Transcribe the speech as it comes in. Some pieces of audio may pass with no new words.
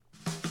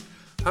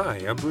Hi,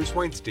 I'm Bruce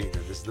Weinstein,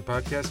 and this is the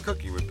podcast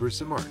Cooking with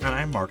Bruce and Mark. And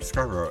I'm Mark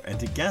Scarborough, and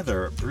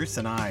together, Bruce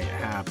and I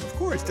have, of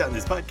course, done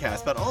this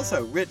podcast, but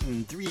also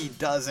written 3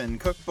 dozen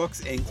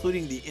cookbooks,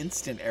 including the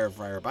Instant Air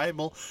Fryer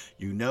Bible.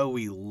 You know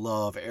we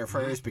love air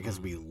fryers because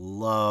we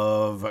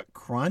love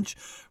crunch.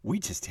 We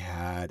just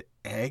had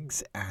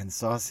eggs and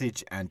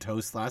sausage and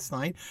toast last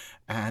night,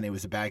 and it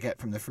was a baguette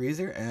from the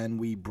freezer, and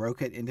we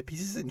broke it into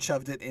pieces and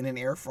shoved it in an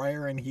air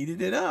fryer and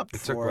heated it up. It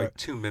took like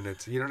 2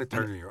 minutes. You don't have to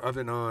turn your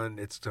oven on.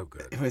 It's so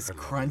good. It was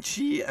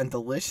crunchy and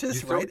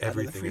delicious, you throw right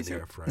everything out of the freezer. in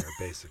the air fryer,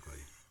 basically.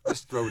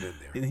 Just throw it in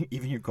there.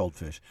 Even your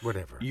goldfish.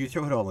 Whatever. You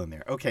throw it all in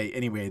there. Okay,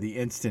 anyway, the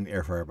Instant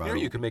Air Fryer Bible.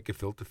 You can make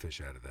gefilte fish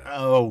out of that.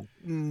 Oh,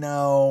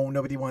 no.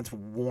 Nobody wants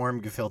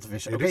warm gefilte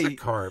fish. It Okay, is a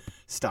carp.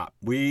 stop.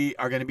 We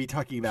are going to be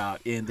talking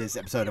about, in this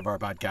episode of our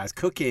podcast,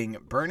 cooking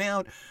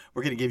burnout.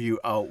 We're going to give you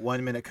a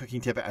 1-minute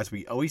cooking tip, as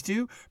we always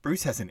do.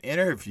 Bruce has an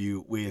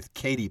interview with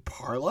Katie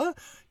Parla.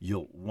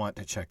 You'll want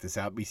to check this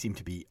out. We seem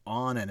to be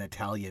on an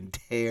Italian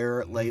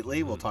tear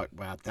lately. We'll talk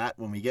about that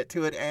when we get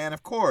to it. And,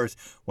 of course,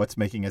 what's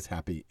making us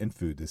happy in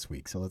food this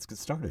week. So let's get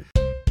started.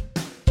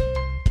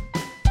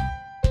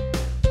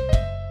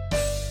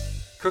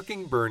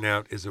 Cooking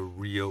burnout is a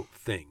real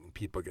thing.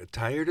 People get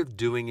tired of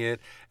doing it,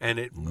 and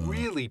it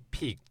really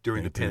peaked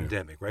during the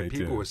pandemic, right?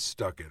 People were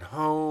stuck at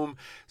home.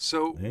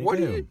 So what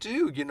do you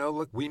do? You know,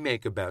 look, we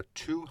make about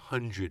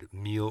 200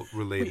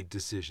 meal-related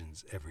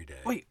decisions every day.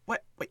 Wait.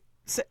 What?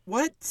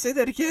 Say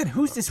that again.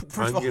 Who's this?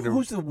 First of all,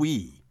 who's the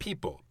we?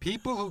 People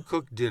who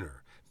cook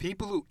dinner,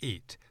 people who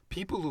eat,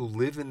 people who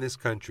live in this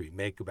country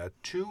make about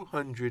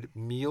 200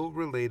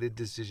 meal-related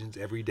decisions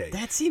every day.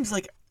 That seems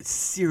like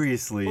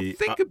seriously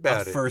think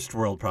about a first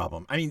world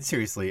problem. I mean,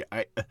 seriously,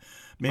 I'm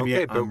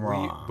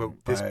wrong. But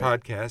this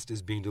podcast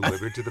is being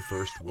delivered to the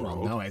first world.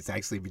 Well, no, it's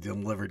actually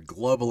being delivered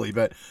globally,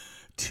 but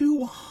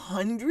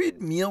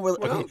 200 meal.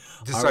 Well,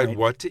 decide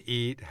what to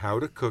eat, how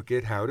to cook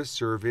it, how to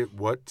serve it,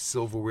 what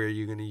silverware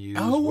you're going to use,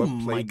 what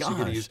plates you're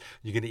going to use.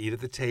 You're going to eat at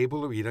the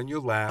table or eat on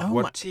your lap.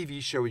 What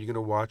TV show are you going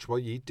to watch while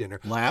you eat dinner?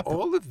 Lap,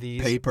 all of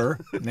these.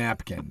 Paper,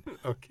 napkin.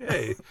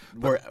 Okay.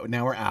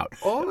 Now we're out.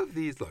 All of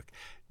these, look.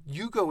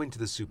 You go into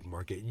the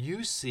supermarket,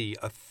 you see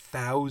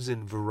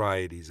 1,000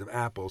 varieties of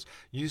apples,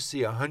 you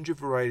see 100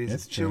 varieties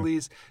of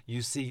chilies,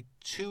 you see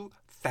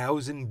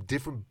 2,000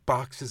 different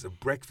boxes of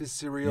breakfast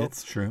cereal.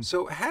 It's true.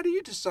 So how do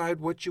you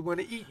decide what you want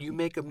to eat? You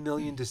make a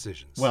million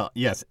decisions. Well,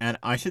 yes, and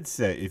I should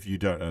say, if you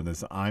don't know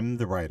this, I'm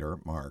the writer,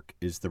 Mark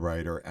is the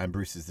writer, and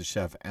Bruce is the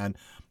chef, and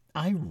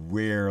I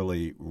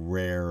rarely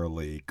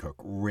cook.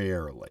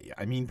 Rarely.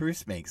 I mean,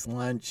 Bruce makes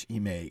lunch,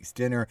 he makes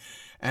dinner,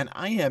 and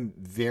I am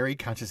very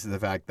conscious of the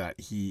fact that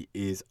he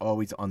is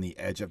always on the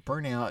edge of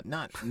burnout.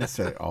 Not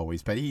necessarily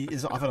always, but he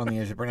is often on the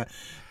edge of burnout.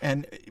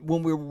 And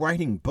when we're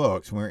writing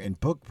books, when we're in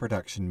book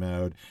production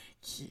mode,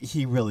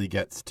 he really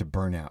gets to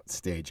burnout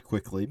stage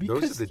quickly.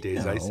 Because, those are the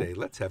days I say,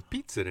 let's have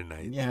pizza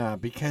tonight. Yeah,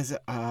 because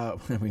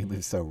we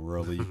live so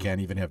rurally, you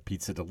can't even have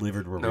pizza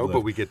delivered where we live. No,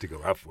 but we get to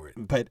go out for it.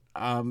 But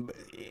I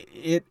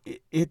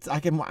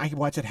can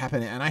watch it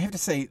happen, and I have to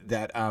say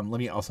that let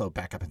me also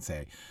back up and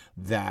say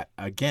that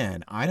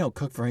again, I don't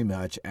cook very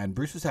much, and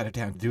Bruce was out of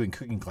town doing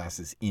cooking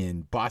classes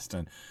in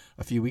Boston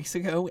a few weeks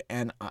ago,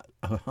 and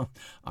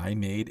I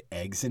made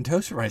eggs and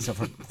toast for myself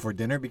for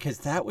dinner because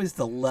that was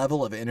the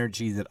level of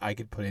energy that I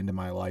could put into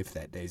my life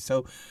that day.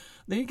 So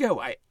there you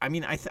go. I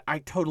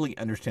totally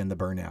understand the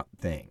burnout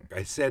thing.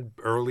 I said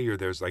earlier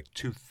there's like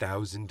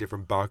 2,000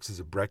 different boxes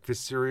of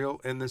breakfast cereal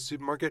in the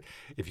supermarket.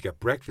 If you got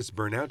breakfast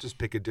burnout, just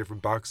pick a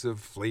different box of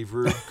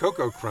flavored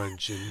Cocoa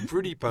Crunch and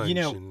Fruity Punch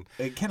and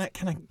can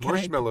I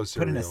marshmallow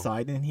cereal. Put an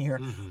aside in here?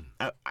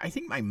 Mm-hmm. I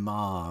think my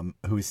mom,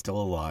 who is still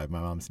alive,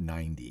 my mom's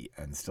 90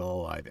 and still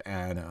alive,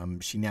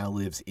 and she now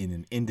lives in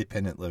an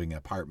independent living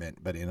apartment,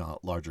 but in a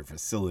larger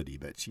facility,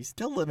 but she's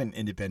still living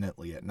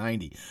independently at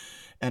 90.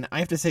 And I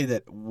have to say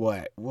that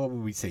what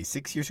would we say,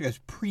 6 years ago,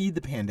 pre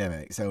the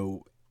pandemic,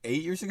 so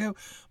 8 years ago,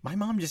 my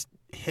mom just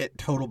hit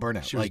total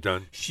burnout. She was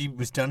done. She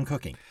was done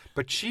cooking.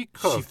 But she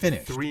cooked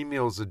 3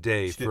 meals a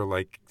day for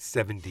like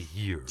 70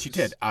 years. She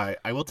did. I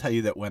will tell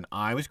you that when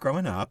I was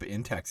growing up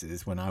in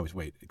Texas, when I was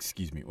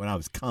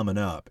coming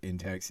up in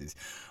Texas,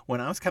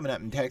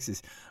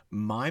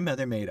 my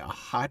mother made a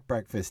hot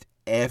breakfast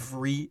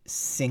every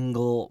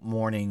single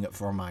morning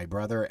for my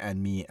brother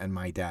and me and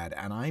my dad.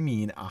 And I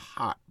mean a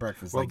hot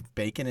breakfast, like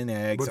bacon and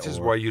eggs. Which is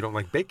why you don't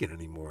like bacon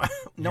anymore.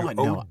 No,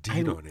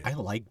 I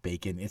like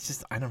bacon. It's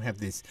just I don't have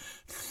this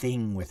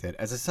thing with it.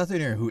 As a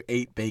Southerner who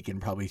ate bacon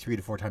probably 3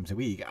 to 4 times a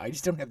week, I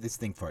just don't have this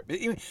thing for it. But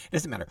anyway, it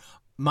doesn't matter.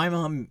 My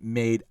mom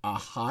made a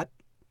hot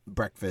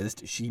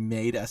breakfast. She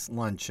made us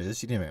lunches.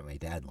 She didn't make my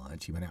dad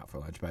lunch. He went out for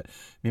lunch, but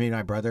she made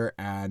my brother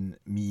and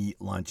me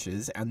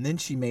lunches. And then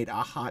she made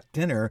a hot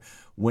dinner.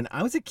 When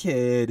I was a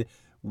kid,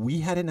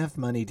 we had enough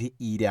money to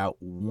eat out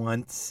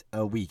once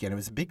a week. And it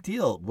was a big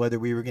deal whether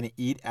we were going to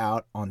eat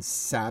out on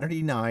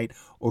Saturday night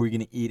or we were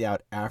going to eat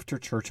out after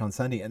church on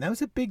Sunday. And that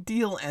was a big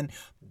deal. And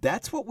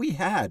that's what we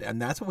had. And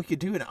that's what we could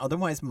do. And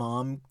otherwise,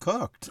 Mom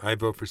cooked. I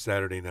vote for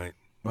Saturday night.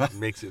 It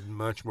makes it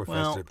much more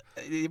festive.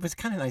 It was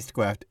kind of nice to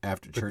go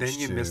after church. But then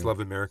you miss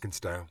Love American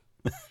Style.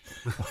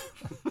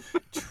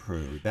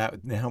 True.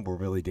 That now we're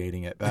really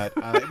dating it, but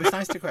it was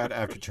nice to go out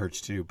after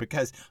church too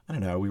because I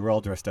don't know, we were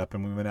all dressed up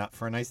and we went out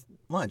for a nice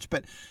lunch.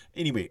 But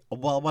anyway,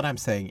 well, what I'm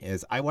saying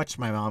is, I watched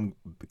my mom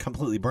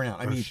completely burn out.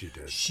 I mean,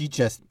 she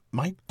just.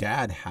 My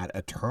dad had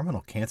a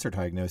terminal cancer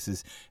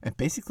diagnosis, and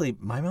basically,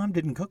 my mom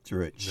didn't cook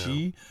through it. No.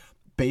 She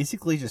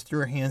basically just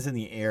threw her hands in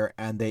the air,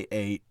 and they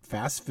ate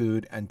fast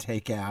food and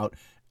takeout.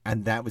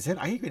 And that was it.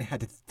 I even had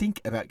to think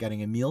about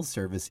getting a meal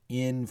service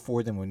in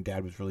for them when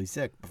Dad was really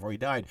sick before he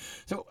died.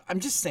 So I'm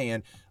just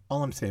saying,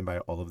 all I'm saying by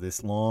all of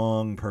this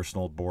long,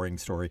 personal, boring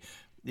story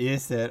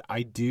is that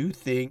I do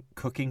think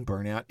cooking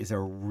burnout is a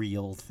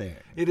real thing.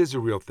 It is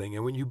a real thing.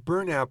 And when you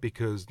burn out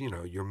because,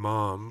 your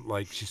mom,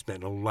 she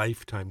spent a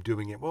lifetime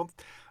doing it, well,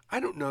 I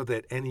don't know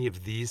that any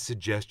of these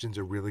suggestions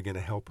are really going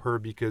to help her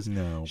because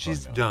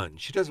she's done.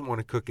 She doesn't want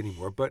to cook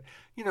anymore. But,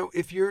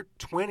 if you're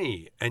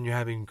 20 and you're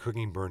having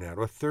cooking burnout,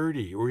 or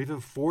 30 or even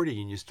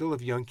 40 and you still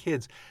have young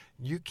kids,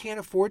 you can't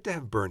afford to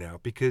have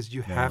burnout because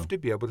you have to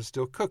be able to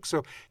still cook.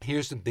 So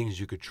here's some things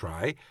you could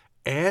try.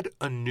 Add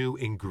a new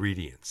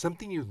ingredient,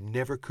 something you've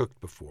never cooked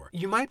before.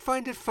 You might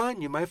find it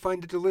fun. You might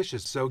find it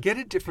delicious. So get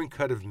a different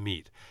cut of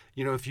meat.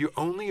 If you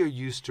only are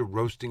used to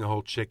roasting a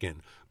whole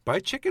chicken, buy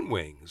chicken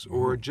wings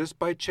or just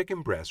buy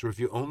chicken breasts. Or if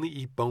you only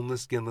eat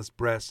boneless, skinless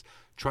breasts,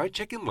 try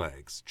chicken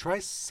legs. Try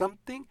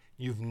something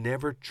you've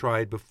never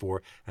tried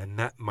before, and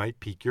that might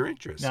pique your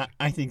interest. Now,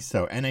 I think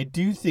so. And I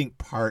do think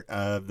part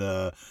of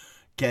the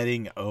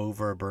getting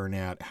over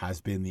burnout has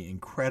been the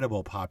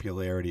incredible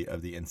popularity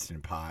of the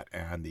Instant Pot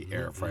and the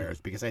air fryers,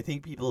 because I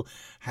think people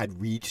had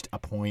reached a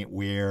point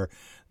where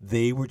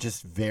they were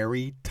just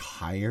very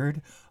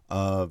tired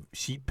of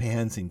sheet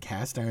pans and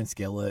cast iron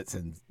skillets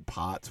and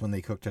pots when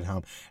they cooked at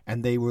home,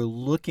 and they were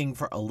looking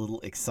for a little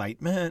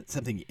excitement,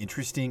 something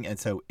interesting. And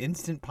so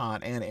Instant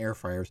Pot and air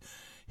fryers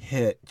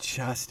hit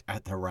just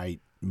at the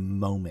right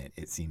moment,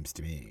 it seems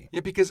to me.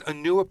 Yeah, because a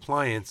new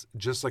appliance,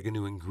 just like a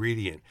new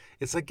ingredient,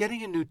 it's like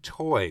getting a new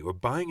toy or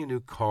buying a new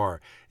car.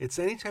 It's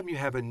anytime you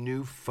have a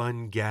new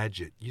fun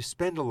gadget, you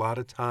spend a lot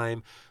of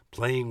time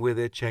playing with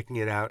it, checking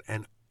it out,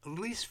 and at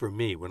least for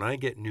me, when I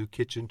get new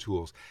kitchen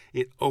tools,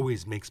 it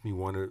always makes me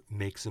want to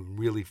make some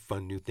really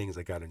fun new things.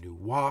 I got a new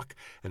wok,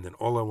 and then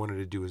all I wanted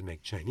to do was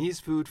make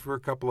Chinese food for a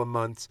couple of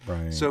months.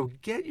 Right. So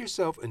get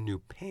yourself a new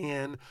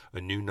pan,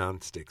 a new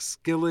nonstick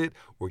skillet,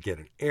 or get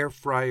an air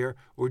fryer,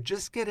 or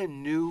just get a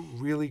new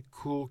really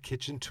cool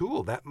kitchen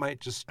tool. That might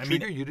just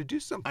trigger you to do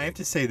something. I have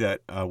to say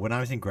that when I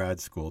was in grad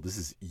school, this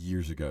is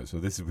years ago, so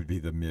this would be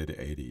the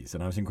mid-'80s,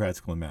 and I was in grad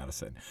school in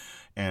Madison,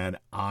 and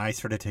I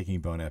started taking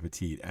Bon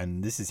Appetit,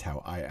 and this is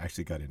how I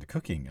actually got into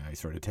cooking. I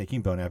started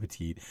taking Bon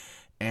Appetit,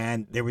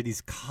 and there were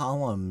these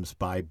columns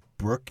by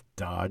Brooke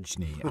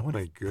Dodgney. I wonder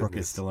if Brooke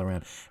is still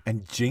around.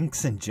 And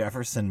Jinx and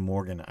Jefferson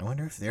Morgan. I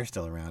wonder if they're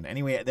still around.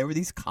 Anyway, there were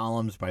these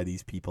columns by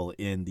these people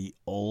in the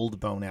old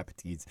Bon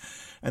Appetits,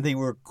 and they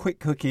were quick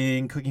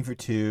cooking, cooking for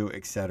two,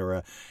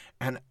 etc.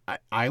 And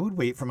I would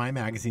wait for my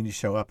magazine to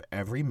show up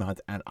every month,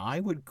 and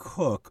I would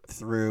cook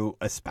through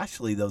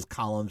especially those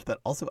columns, but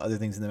also other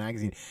things in the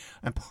magazine.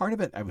 And part of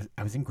it,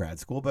 I was in grad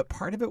school, but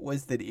part of it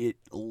was that it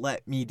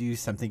let me do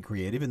something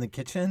creative in the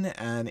kitchen,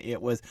 and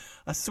it was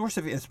a source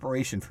of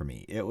inspiration for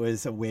me. It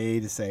was a way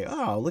to say,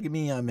 oh, look at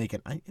me, I'm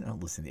making,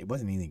 listen, it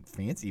wasn't anything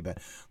fancy, but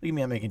look at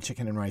me, I'm making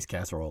chicken and rice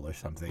casserole or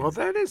something. Well,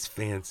 that is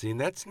fancy,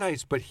 and that's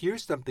nice, but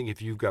here's something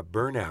if you've got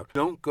burnout.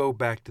 Don't go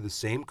back to the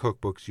same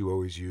cookbooks you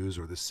always use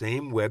or the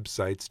same websites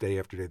day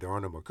after day. There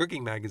are no more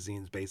cooking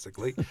magazines,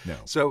 basically. No.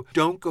 So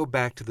don't go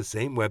back to the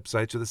same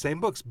websites or the same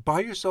books. Buy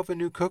yourself a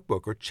new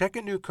cookbook or check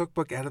a new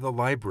cookbook out of the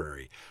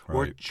library. Right.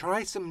 Or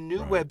try some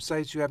new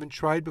websites you haven't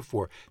tried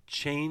before.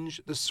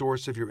 Change the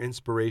source of your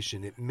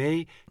inspiration. It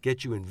may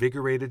get you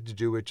invigorated to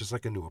do it just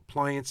like a new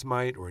appliance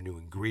might or a new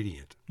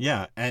ingredient.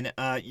 Yeah, and,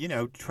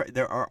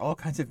 there are all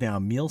kinds of now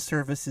meal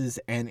services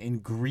and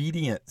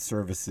ingredient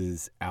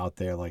services out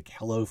there like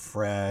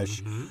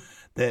HelloFresh. Mm-hmm.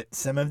 That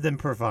some of them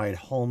provide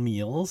whole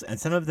meals and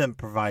some of them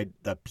provide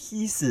the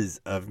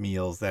pieces of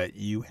meals that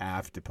you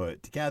have to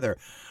put together.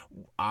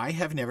 I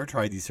have never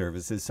tried these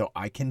services, so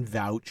I can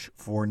vouch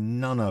for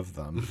none of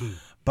them.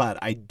 But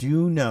I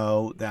do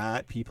know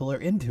that people are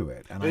into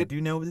it, and I do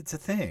know it's a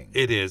thing.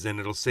 It is, and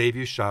it'll save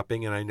you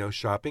shopping, and I know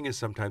shopping is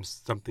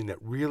sometimes something that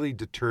really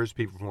deters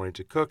people from wanting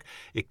to cook.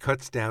 It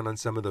cuts down on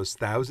some of those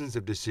thousands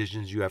of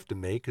decisions you have to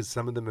make, because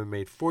some of them are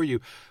made for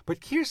you. But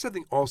here's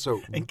something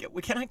also... And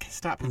can I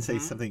stop and say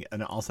something?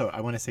 And also,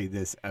 I want to say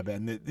this,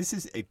 and this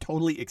is a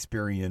totally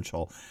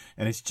experiential,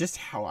 and it's just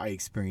how I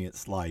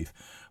experience life.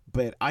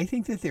 But I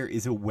think that there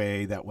is a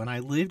way that when I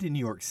lived in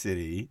New York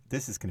City,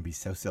 this is going to be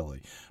so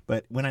silly,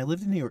 but when I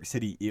lived in New York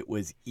City, it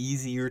was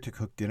easier to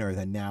cook dinner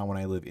than now when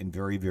I live in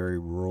very, very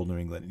rural New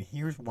England. And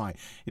here's why.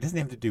 It doesn't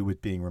have to do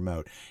with being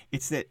remote.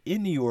 It's that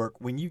in New York,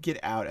 when you get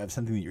out of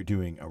something that you're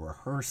doing, a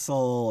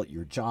rehearsal,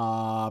 your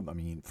job, I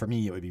mean, for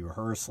me, it would be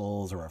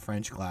rehearsals or a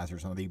French class or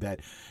something,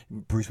 that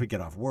Bruce would get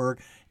off work.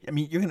 I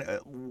mean,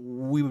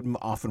 we would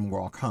often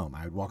walk home.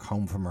 I would walk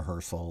home from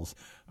rehearsals.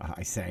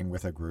 I sang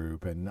with a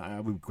group, and I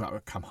would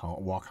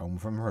walk home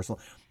from rehearsal.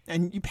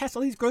 And you pass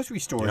all these grocery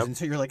stores, and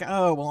so you're like,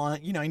 oh, well,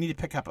 I need to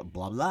pick up a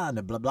blah, blah, and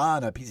a blah, blah,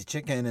 and a piece of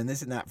chicken and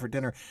this and that for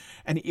dinner.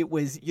 And it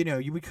was,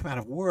 you would come out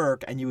of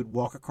work and you would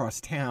walk across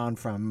town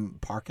from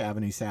Park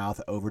Avenue South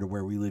over to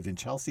where we lived in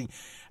Chelsea,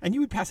 and you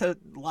would pass a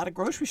lot of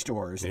grocery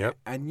stores. Yep.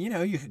 And,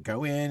 you could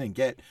go in and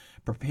get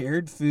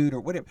prepared food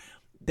or whatever.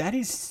 That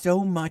is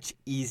so much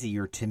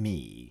easier to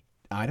me.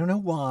 I don't know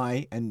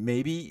why, and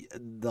maybe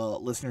the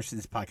listeners to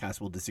this podcast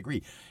will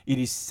disagree. It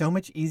is so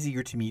much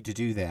easier to me to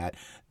do that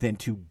than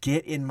to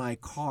get in my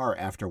car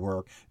after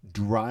work,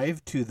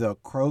 drive to the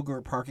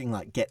Kroger parking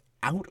lot, get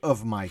out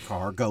of my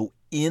car, go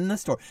in the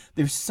store.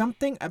 There's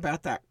something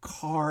about that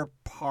car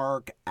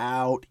park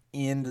out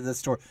into the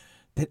store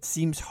that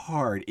seems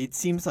hard. It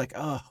seems like,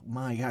 oh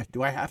my gosh,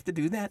 do I have to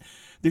do that?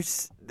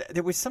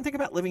 There was something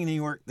about living in New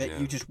York that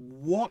you just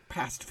walk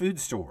past food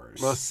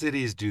stores. Well,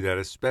 cities do that,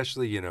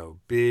 especially,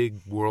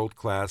 big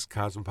world-class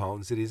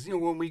cosmopolitan cities.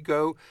 When we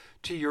go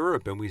to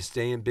Europe and we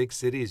stay in big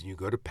cities and you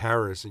go to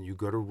Paris and you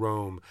go to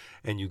Rome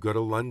and you go to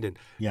London,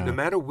 no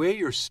matter where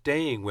you're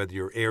staying, whether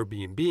you're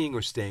Airbnb-ing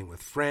or staying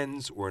with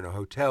friends or in a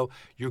hotel,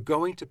 you're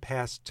going to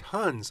pass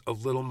tons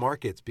of little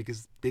markets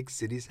because big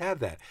cities have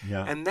that.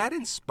 Yeah. And that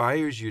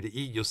inspires you to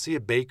eat. You'll see a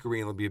bakery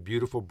and there'll be a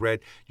beautiful bread.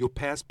 You'll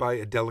pass by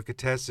a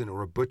delicatessen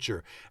or a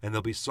butcher and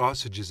there'll be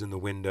sausages in the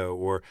window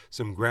or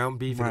some ground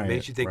beef, and it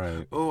makes you think,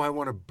 oh, I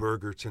want a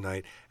burger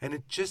tonight. And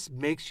it just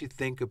makes you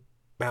think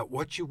about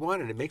what you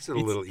want, and it makes it a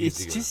little easier.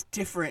 It's just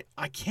different.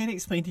 I can't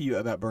explain to you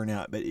about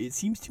Burnout, but it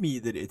seems to me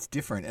that it's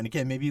different. And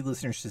again, maybe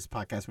listeners to this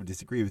podcast would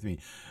disagree with me,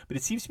 but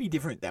it seems to me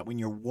different that when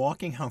you're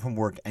walking home from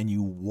work and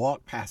you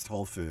walk past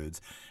Whole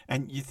Foods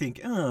and you think,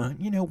 oh,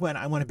 you know what,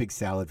 I want a big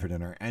salad for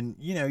dinner. And,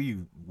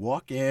 you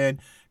walk in,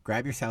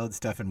 grab your salad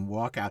stuff and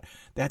walk out.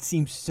 That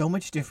seems so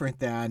much different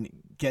than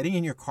getting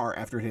in your car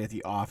after a day at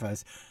the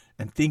office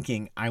and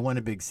thinking, I want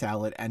a big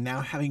salad, and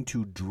now having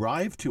to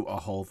drive to a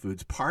Whole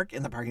Foods, park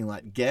in the parking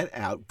lot, get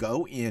out,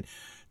 go in.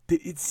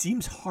 It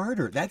seems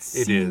harder. That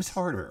seems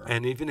harder.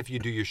 And even if you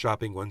do your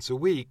shopping once a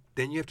week,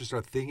 then you have to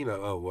start thinking about,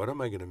 oh, what am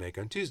I going to make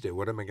on Tuesday?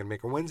 What am I going to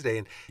make on Wednesday?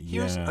 And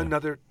here's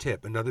another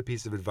tip, another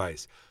piece of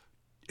advice,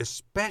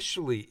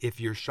 especially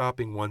if you're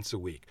shopping once a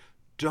week.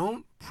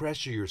 Don't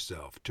pressure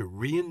yourself to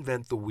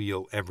reinvent the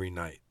wheel every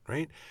night,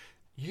 right?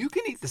 You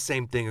can eat the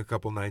same thing a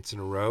couple nights in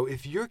a row.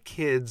 If your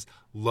kids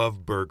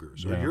love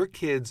burgers or your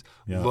kids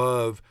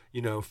love,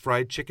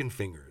 fried chicken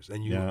fingers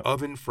and you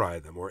oven fry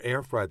them or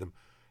air fry them,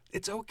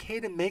 it's okay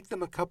to make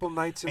them a couple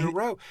nights in a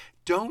row.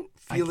 Don't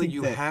feel that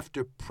you have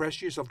to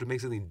pressure yourself to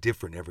make something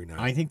different every night.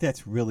 I think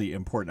that's really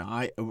important.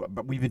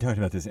 But we've been talking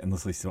about this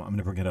endlessly, so I'm going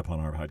to bring it up on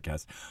our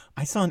podcast.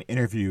 I saw an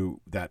interview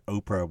that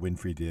Oprah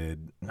Winfrey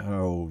did,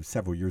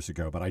 several years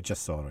ago, but I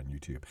just saw it on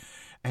YouTube.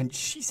 And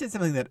she said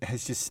something that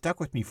has just stuck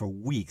with me for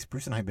weeks.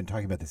 Bruce and I have been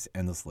talking about this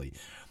endlessly.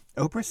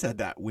 Oprah said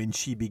that when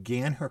she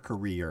began her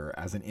career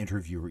as an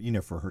interviewer,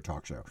 for her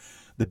talk show,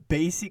 the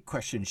basic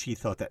question she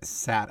thought that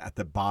sat at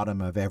the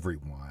bottom of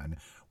everyone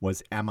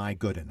was, am I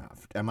good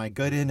enough? Am I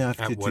good enough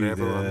to do this?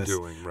 Whatever I'm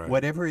doing, right.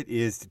 Whatever it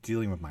is,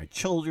 dealing with my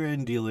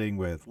children, dealing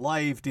with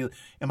life,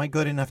 am I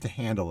good enough to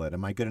handle it?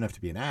 Am I good enough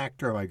to be an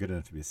actor? Am I good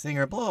enough to be a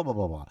singer? Blah, blah,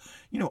 blah, blah.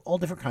 All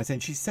different kinds.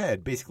 And she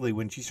said, basically,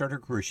 when she started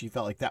her career, she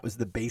felt like that was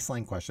the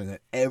baseline question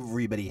that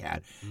everybody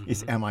had,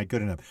 is, am I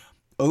good enough?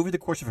 Over the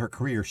course of her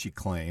career, she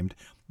claimed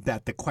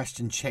that the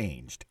question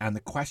changed. And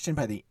the question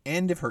by the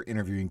end of her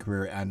interviewing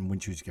career, and when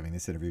she was giving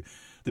this interview,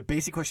 the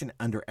basic question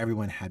under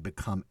everyone had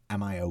become,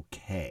 am I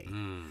okay?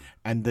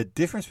 And the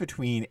difference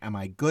between am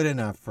I good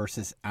enough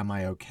versus am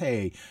I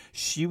okay,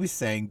 she was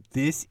saying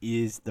this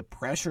is the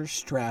pressure,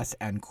 stress,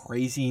 and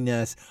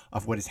craziness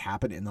of what has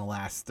happened in the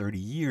last 30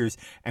 years.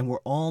 And we're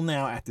all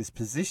now at this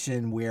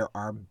position where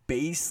our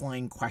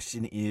baseline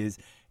question is,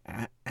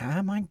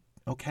 am I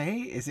okay?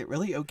 Is it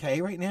really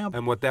okay right now?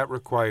 And what that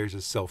requires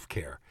is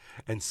self-care.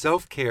 And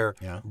self-care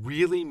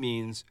really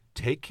means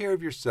take care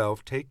of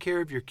yourself, take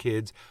care of your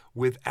kids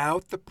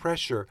without the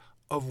pressure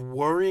of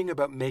worrying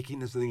about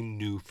making something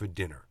new for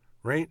dinner,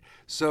 right?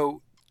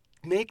 So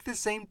make the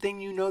same thing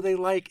they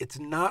like. It's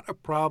not a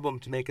problem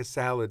to make a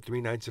salad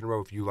 3 nights in a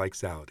row if you like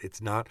salad.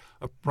 It's not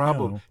a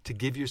problem to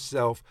give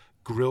yourself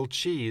grilled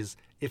cheese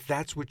if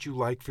that's what you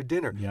like for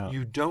dinner.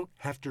 You don't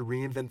have to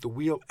reinvent the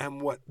wheel.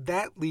 And what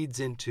that leads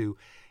into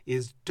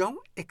is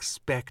don't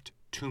expect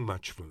too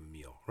much from a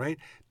meal, right?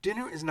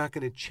 Dinner is not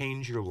going to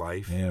change your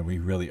life. Yeah, we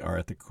really are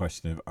at the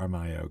question of, am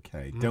I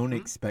okay? Don't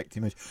expect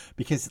too much,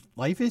 because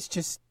life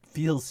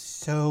feels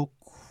so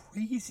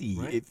crazy.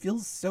 Right? It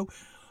feels so,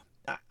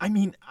 I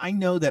mean, I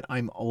know that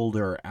I'm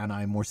older and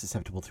I'm more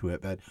susceptible to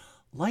it, but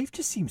life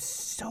just seems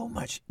so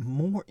much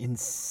more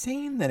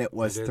insane than it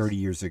was 30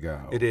 years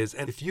ago. It is.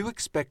 And if you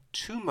expect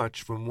too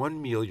much from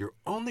one meal, you're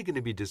only going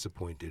to be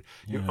disappointed.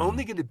 You're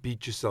only going to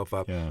beat yourself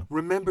up.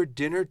 Remember,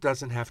 dinner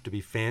doesn't have to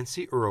be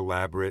fancy or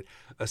elaborate.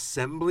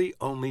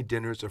 Assembly-only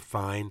dinners are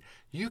fine.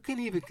 You can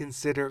even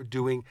consider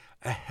doing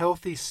a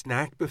healthy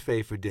snack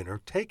buffet for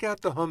dinner. Take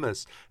out the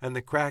hummus and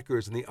the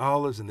crackers and the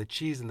olives and the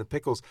cheese and the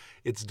pickles.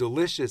 It's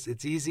delicious.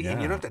 It's easy, and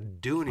you don't have to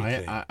do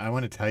anything. I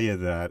want to tell you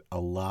that a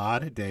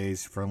lot of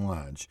days for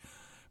lunch,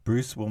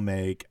 Bruce will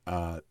make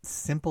a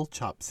simple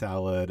chopped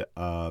salad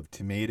of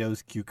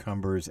tomatoes,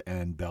 cucumbers,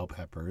 and bell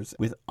peppers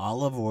with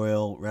olive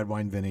oil, red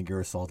wine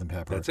vinegar, salt, and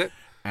pepper. That's it.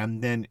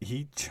 And then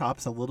he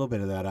chops a little bit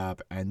of that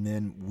up, and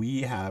then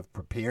we have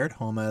prepared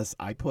hummus.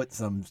 I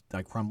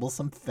crumble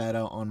some feta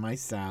on my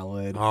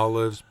salad.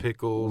 Olives,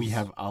 pickles. We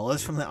have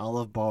olives from the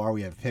olive bar.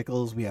 We have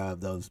pickles. We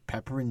have those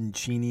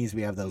pepperoncinis.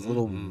 We have those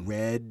little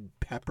red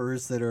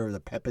peppers that are the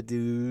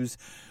peppadews.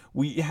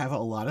 We have a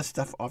lot of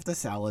stuff off the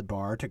salad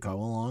bar to go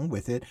along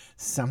with it.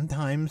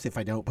 Sometimes if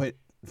I don't put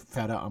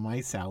feta on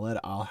my salad,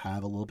 I'll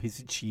have a little piece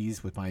of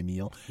cheese with my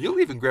meal. You'll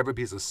even grab a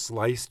piece of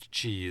sliced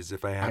cheese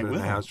if I have it in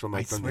the house from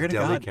the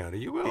deli counter.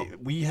 You will.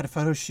 We had a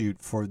photo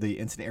shoot for the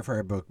Instant Air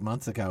Fryer book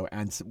months ago,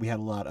 and we had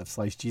a lot of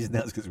sliced cheese in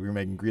that because we were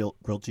making grilled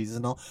cheeses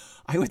and all.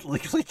 I would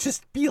literally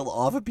just peel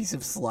off a piece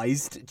of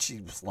sliced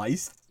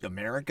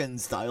American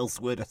style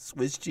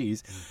Swiss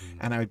cheese,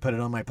 and I would put it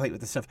on my plate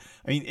with the stuff.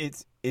 I mean,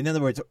 in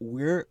other words,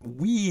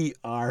 we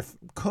are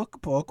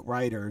cookbook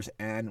writers,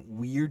 and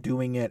we're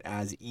doing it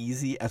as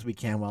easy as we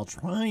can while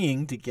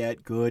trying to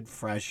get good,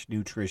 fresh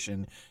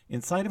nutrition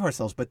inside of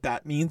ourselves. But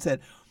that means that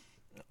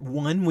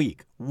one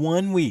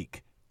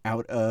week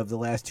out of the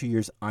last 2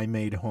 years, I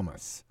made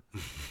hummus.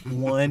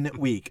 1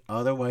 week.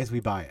 Otherwise, we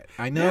buy it.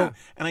 I know. Yeah.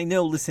 And I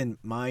know, listen,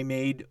 my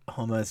made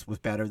hummus was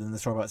better than the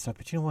store-bought stuff.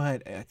 But you know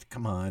what?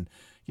 Come on.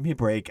 Give me a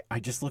break. I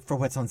just look for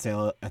what's on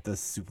sale at the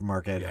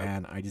supermarket,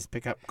 and I just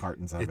pick up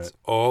cartons of it. It's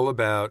all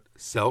about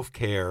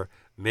self-care,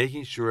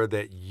 making sure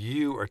that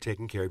you are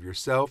taking care of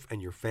yourself and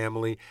your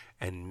family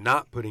and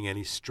not putting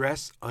any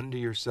stress under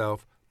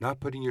yourself, not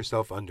putting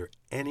yourself under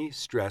any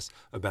stress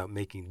about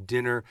making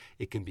dinner.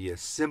 It can be as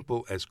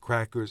simple as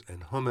crackers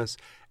and hummus,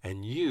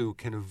 and you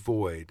can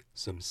avoid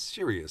some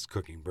serious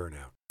cooking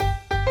burnout.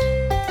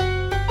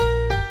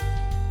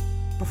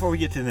 Before we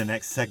get to the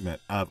next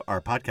segment of our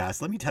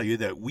podcast, let me tell you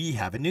that we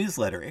have a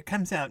newsletter. It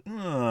comes out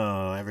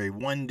every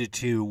 1 to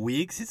 2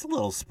 weeks. It's a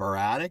little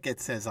sporadic.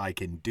 It says I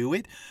can do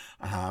it.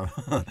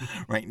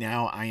 Right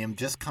now, I am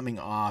just coming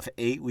off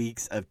 8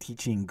 weeks of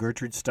teaching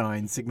Gertrude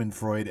Stein, Sigmund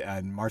Freud,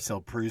 and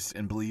Marcel Proust.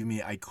 And believe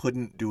me, I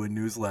couldn't do a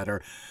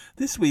newsletter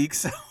this week.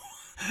 So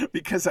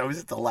because I was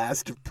at the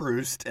last of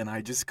Proust and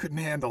I just couldn't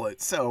handle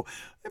it. So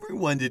every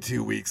 1 to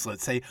 2 weeks,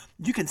 let's say,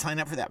 you can sign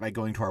up for that by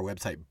going to our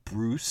website,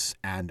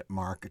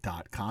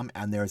 bruceandmark.com.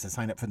 And there's a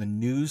sign up for the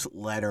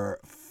newsletter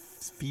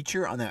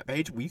feature on that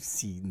page. We've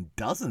seen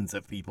dozens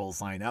of people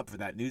sign up for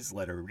that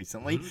newsletter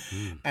recently.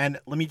 And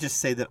let me just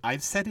say that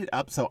I've set it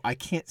up so I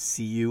can't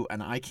see you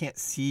and I can't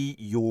see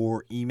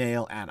your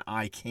email and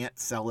I can't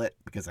sell it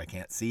because I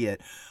can't see it.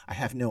 I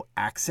have no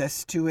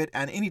access to it.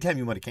 And anytime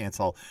you want to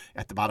cancel,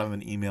 at the bottom of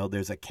an email,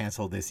 there's a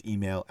cancel this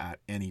email at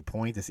any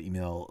point. This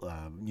email,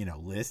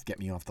 list, get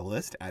me off the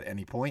list at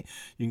any point.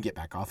 You can get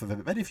back off of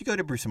it. But if you go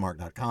to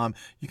bruceandmark.com,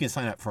 you can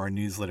sign up for our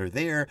newsletter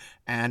there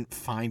and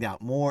find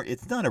out more.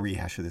 It's not a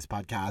rehash of this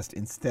podcast.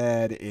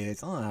 Instead,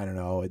 it's,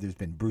 there's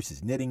been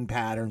Bruce's knitting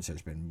patterns.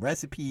 There's been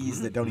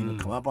recipes that don't even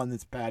come up on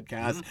this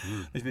podcast.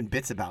 There's been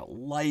bits about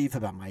life,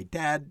 about my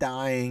dad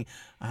dying,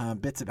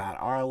 bits about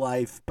our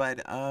life, but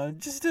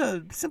just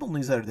a simple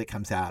newsletter that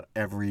comes out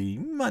every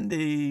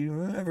Monday,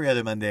 every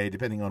other Monday,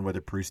 depending on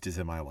whether Proust is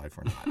in my life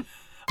or not.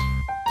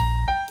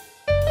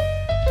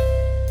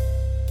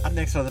 Up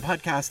next on the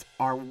podcast,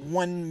 our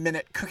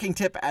 1-minute cooking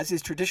tip, as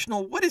is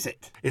traditional. What is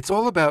it? It's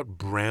all about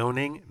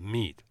browning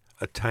meat.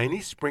 A tiny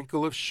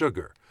sprinkle of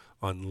sugar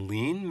on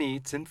lean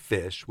meats and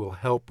fish will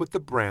help with the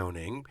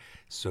browning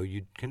so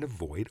you can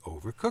avoid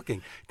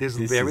overcooking. There's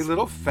very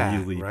little fat,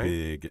 really right?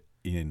 Big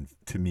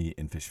to me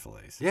in fish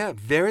fillets. Yeah,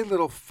 very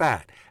little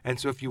fat.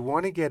 And so if you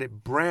want to get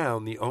it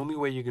brown, the only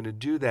way you're going to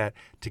do that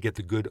to get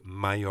the good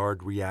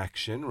Maillard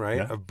reaction,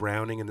 right, of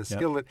browning in the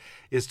skillet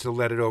is to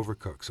let it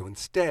overcook. So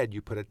instead,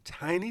 you put a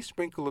tiny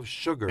sprinkle of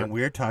sugar. And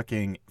we're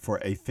talking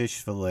for a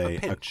fish fillet, a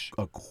pinch.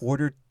 A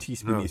quarter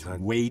teaspoon is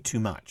way too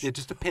much. Yeah,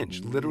 just a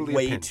pinch, literally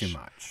way a pinch. Way too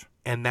much.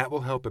 And that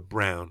will help it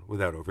brown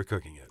without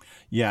overcooking it.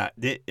 Yeah,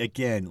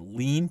 again,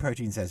 lean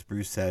proteins, as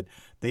Bruce said,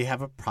 they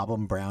have a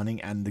problem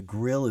browning, and the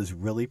grill is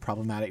really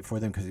problematic for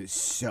them because it's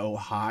so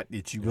hot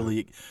that you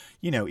really,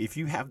 if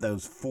you have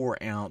those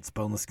 4-ounce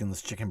boneless,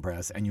 skinless chicken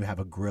breasts and you have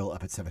a grill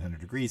up at 700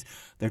 degrees,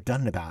 they're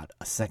done in about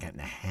a second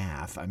and a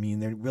half. I mean,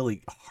 they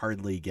really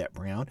hardly get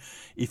brown.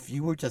 If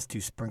you were just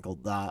to sprinkle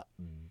the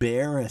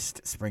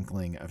barest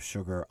sprinkling of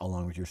sugar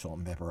along with your salt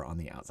and pepper on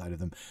the outside of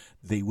them,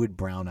 they would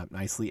brown up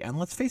nicely. And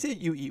let's face it,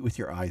 you eat with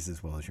your eyes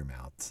as well as your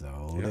mouth.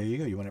 So there you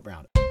go. You want it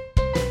brown.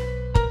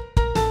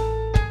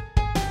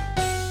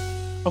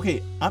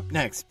 Okay, up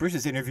next,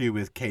 Bruce's interview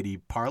with Katie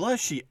Parla.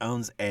 She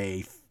owns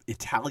a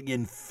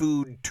Italian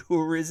food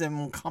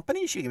tourism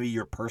company. She can be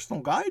your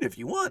personal guide if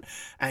you want.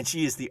 And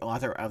she is the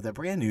author of the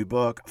brand new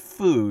book,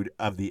 Food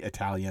of the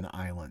Italian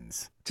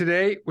Islands.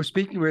 Today, we're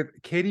speaking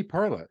with Katie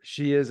Parla.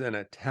 She is an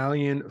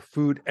Italian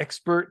food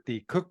expert,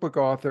 the cookbook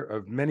author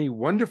of many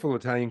wonderful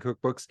Italian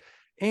cookbooks,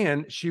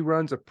 and she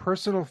runs a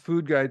personal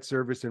food guide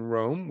service in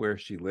Rome, where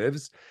she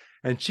lives.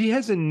 And she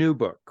has a new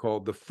book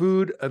called The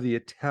Food of the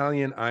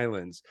Italian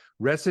Islands,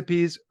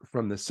 Recipes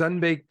from the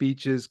Sun-Baked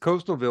Beaches,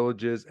 Coastal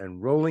Villages,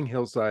 and Rolling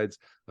Hillsides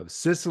of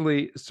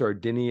Sicily,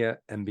 Sardinia,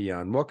 and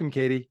beyond. Welcome,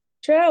 Katie.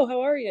 Ciao, how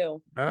are you?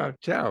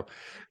 Ciao.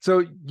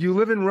 So you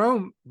live in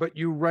Rome, but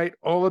you write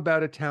all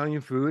about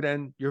Italian food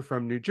and you're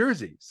from New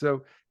Jersey.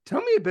 So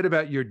tell me a bit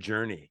about your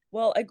journey.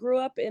 Well, I grew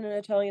up in an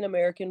Italian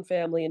American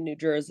family in New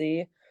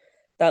Jersey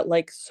that,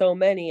 like so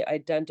many,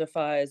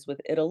 identifies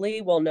with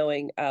Italy while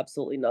knowing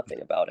absolutely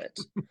nothing about it.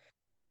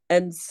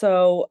 And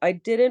so I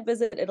didn't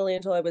visit Italy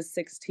until I was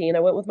 16. I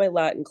went with my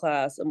Latin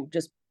class and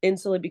just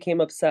instantly became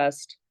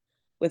obsessed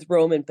with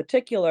Rome in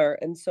particular.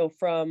 And so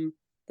from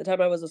the time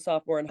I was a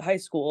sophomore in high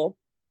school,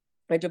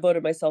 I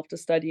devoted myself to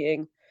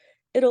studying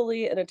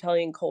Italy and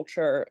Italian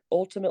culture,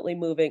 ultimately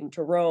moving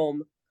to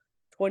Rome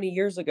 20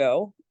 years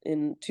ago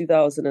in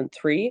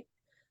 2003.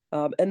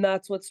 And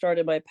that's what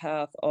started my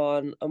path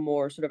on a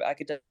more sort of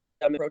academic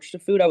approach to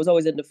food. I was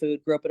always into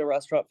food, grew up in a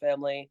restaurant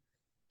family.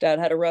 Dad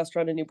had a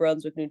restaurant in New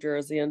Brunswick, New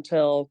Jersey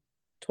until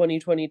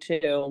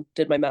 2022,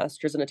 did my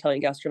master's in Italian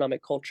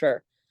gastronomic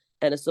culture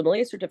and a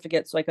sommelier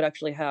certificate so I could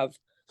actually have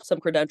some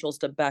credentials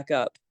to back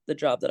up the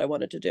job that I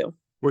wanted to do.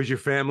 Was your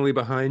family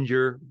behind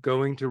your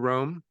going to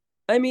Rome?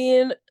 I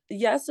mean,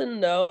 yes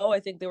and no. I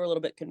think they were a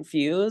little bit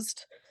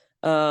confused,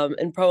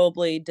 and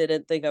probably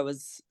didn't think I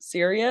was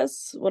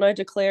serious when I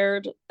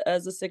declared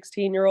as a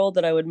 16-year-old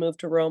that I would move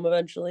to Rome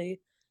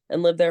eventually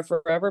and live there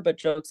forever, but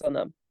joke's on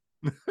them.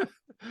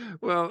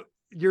 Well,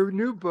 your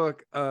new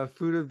book,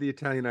 Food of the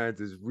Italian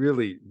Islands, is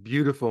really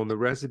beautiful and the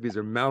recipes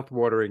are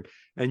mouth-watering.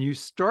 And you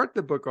start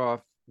the book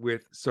off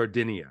with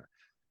Sardinia,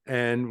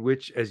 and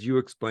which, as you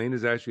explained,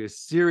 is actually a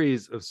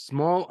series of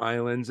small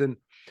islands. And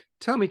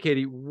tell me,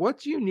 Katie,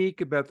 what's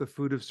unique about the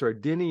food of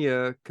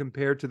Sardinia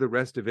compared to the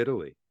rest of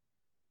Italy?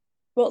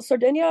 Well,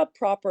 Sardinia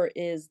proper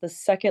is the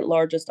second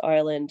largest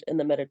island in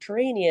the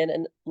Mediterranean,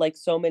 and like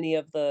so many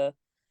of the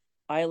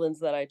islands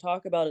that I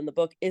talk about in the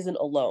book, isn't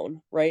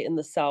alone, right? In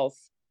the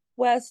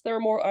southwest, there are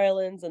more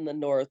islands, in the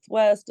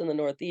northwest and the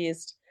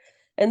northeast.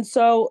 And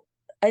so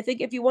I think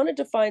if you want to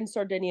define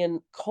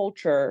Sardinian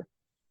culture,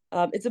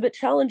 it's a bit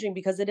challenging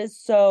because it is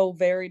so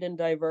varied and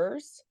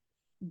diverse.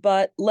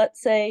 But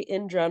let's say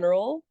in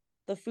general,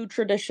 the food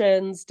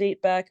traditions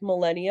date back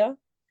millennia.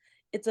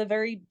 It's a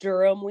very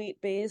durum wheat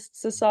based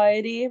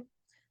society.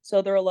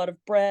 So there are a lot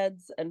of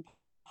breads and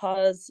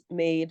pastas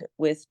made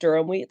with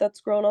durum wheat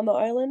that's grown on the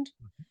island.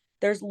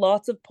 There's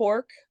lots of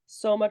pork,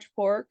 so much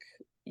pork,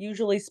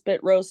 usually spit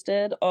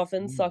roasted,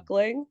 often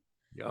suckling.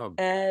 Yum.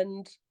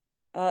 And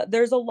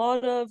there's a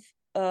lot of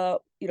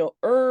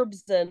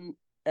herbs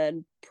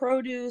and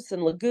produce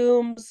and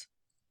legumes.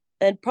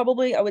 And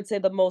probably I would say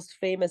the most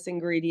famous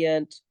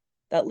ingredient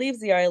that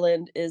leaves the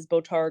island is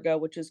botarga,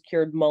 which is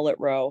cured mullet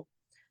roe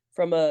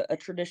from a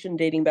tradition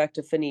dating back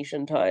to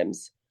Phoenician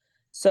times.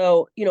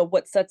 So,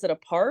 what sets it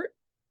apart?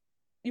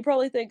 You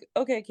probably think,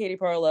 okay, Katie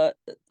Parla,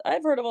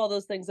 I've heard of all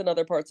those things in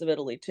other parts of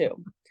Italy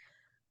too.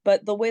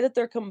 But the way that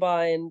they're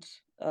combined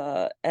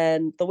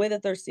and the way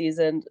that they're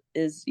seasoned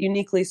is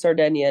uniquely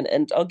Sardinian.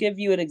 And I'll give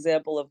you an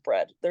example of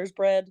bread. There's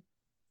bread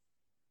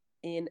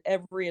in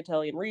every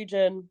Italian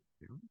region.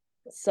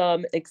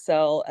 Some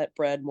excel at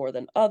bread more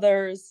than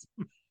others.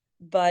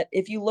 But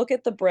if you look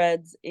at the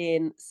breads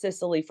in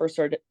Sicily,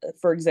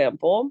 for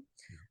example,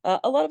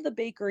 a lot of the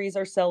bakeries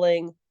are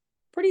selling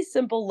pretty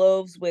simple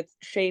loaves with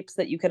shapes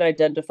that you can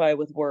identify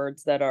with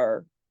words that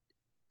are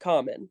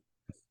common.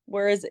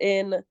 Whereas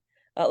in,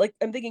 like,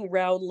 I'm thinking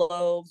round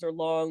loaves or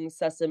long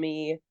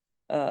sesame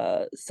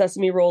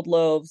rolled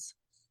loaves.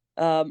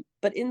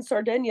 But in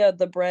Sardinia,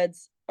 the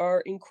breads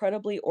are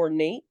incredibly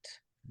ornate,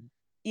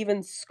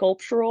 even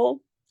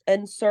sculptural,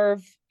 and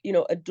serve,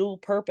 a dual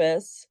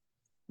purpose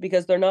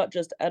because they're not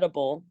just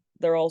edible,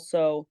 they're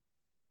also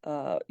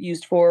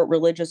used for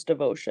religious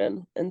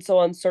devotion. And so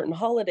on certain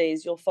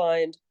holidays, you'll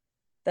find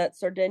that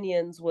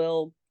Sardinians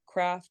will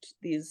craft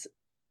these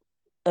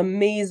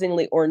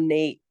amazingly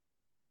ornate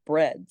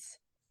breads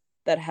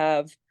that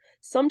have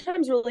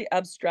sometimes really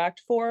abstract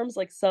forms.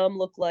 Like some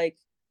look like,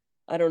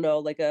 I don't know,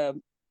 like a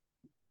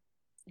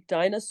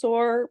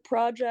dinosaur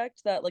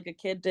project that like a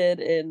kid did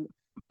in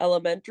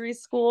elementary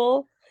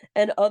school,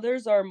 and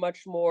others are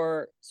much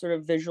more sort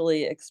of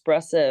visually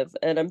expressive.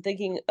 And I'm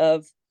thinking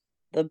of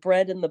the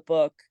bread in the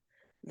book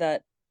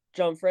that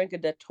Gianfranco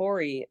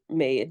Dettori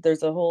made.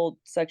 There's a whole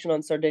section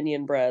on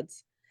Sardinian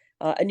breads,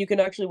 and you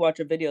can actually watch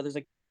a video. There's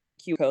a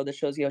QR code that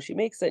shows you how she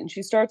makes it, and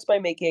she starts by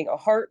making a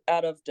heart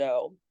out of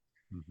dough,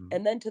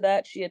 and then to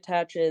that she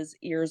attaches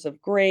ears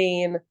of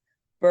grain,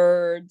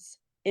 birds,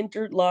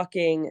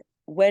 interlocking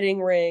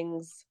wedding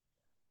rings,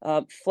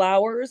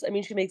 flowers. I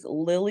mean, she makes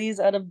lilies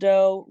out of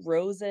dough,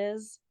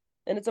 roses,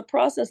 and it's a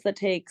process that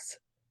takes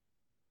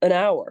an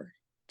hour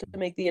to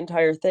make the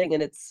entire thing,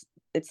 and it's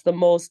the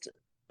most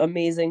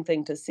amazing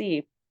thing to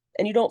see,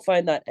 and you don't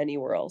find that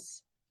anywhere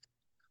else.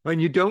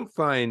 And you don't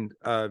find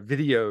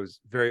videos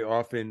very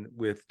often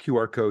with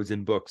QR codes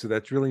in books. So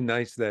that's really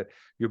nice that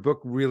your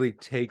book really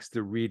takes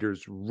the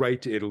readers right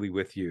to Italy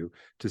with you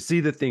to see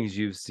the things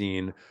you've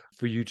seen,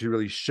 for you to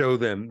really show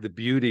them the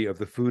beauty of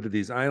the food of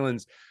these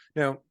islands.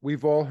 Now,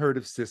 we've all heard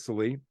of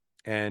Sicily,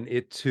 and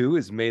it too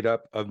is made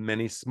up of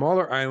many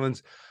smaller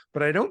islands,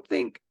 but I don't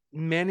think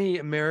many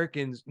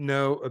Americans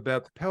know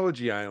about the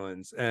Pelagi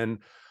Islands. And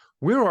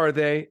where are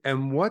they,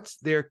 and what's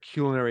their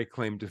culinary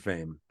claim to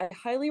fame? I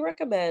highly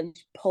recommend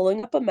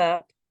pulling up a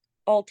map.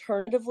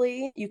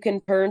 Alternatively, you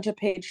can turn to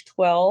page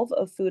 12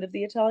 of Food of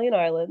the Italian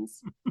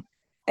Islands,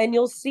 and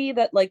you'll see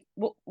that, like,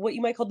 what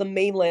you might call the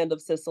mainland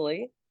of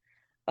Sicily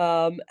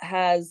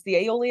has the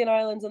Aeolian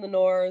Islands in the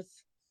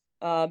north.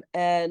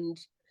 And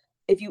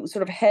if you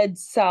sort of head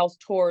south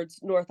towards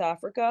North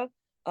Africa,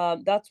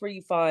 that's where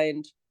you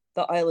find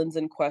the islands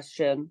in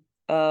question.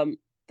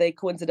 They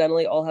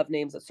coincidentally all have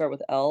names that start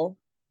with L: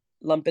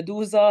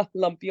 Lampedusa,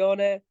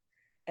 Lampione,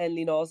 and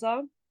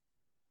Linosa.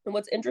 And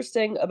what's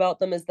interesting about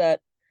them is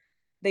that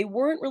they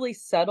weren't really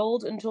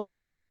settled until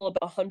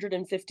about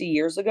 150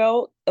 years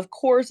ago. Of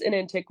course, in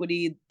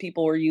antiquity,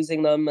 people were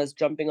using them as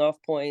jumping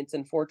off points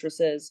and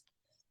fortresses,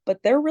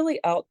 but they're really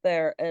out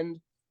there, and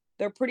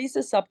they're pretty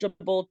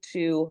susceptible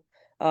to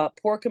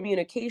poor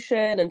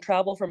communication and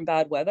travel from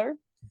bad weather.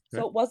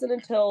 So it wasn't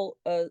until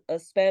a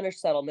Spanish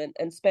settlement,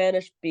 and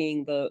Spanish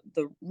being the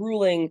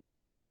ruling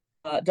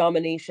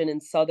domination in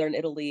southern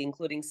Italy,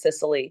 including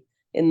Sicily,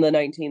 in the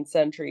 19th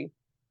century,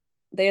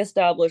 they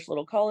established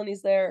little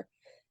colonies there.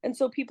 And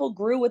so people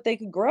grew what they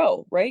could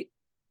grow, right?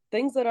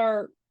 Things that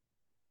are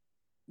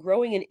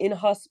growing in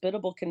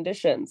inhospitable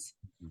conditions.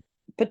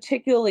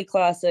 Particularly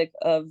classic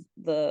of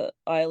the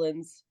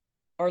islands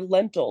are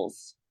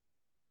lentils.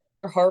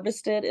 They're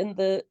harvested in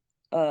the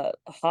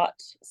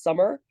hot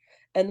summer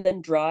and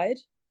then dried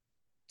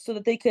so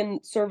that they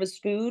can serve as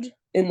food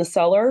in the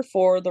cellar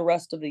for the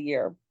rest of the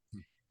year.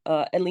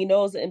 And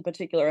Linosa in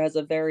particular has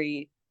a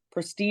very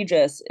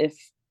prestigious,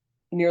 if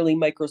nearly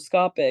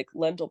microscopic,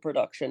 lentil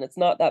production. It's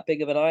not that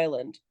big of an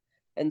island.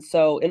 And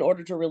so in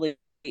order to really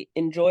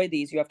enjoy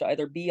these, you have to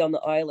either be on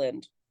the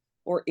island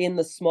or in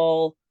the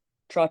small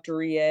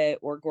trattorie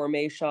or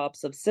gourmet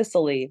shops of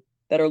Sicily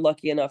that are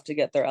lucky enough to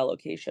get their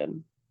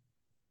allocation.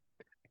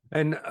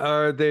 And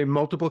are they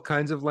multiple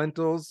kinds of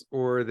lentils,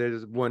 or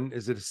there's one,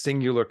 is it a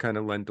singular kind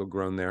of lentil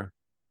grown there?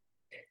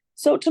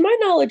 So to my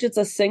knowledge, it's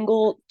a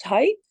single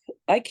type.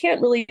 I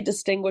can't really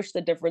distinguish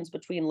the difference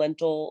between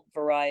lentil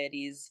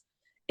varieties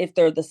if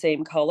they're the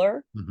same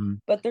color,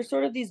 but they're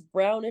sort of these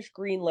brownish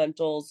green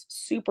lentils,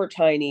 super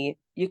tiny.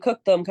 You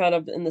cook them kind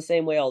of in the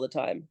same way all the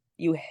time.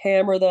 You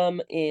hammer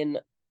them in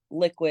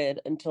liquid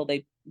until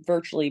they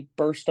virtually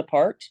burst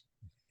apart.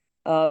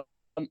 And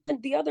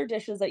the other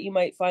dishes that you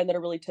might find that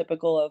are really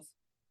typical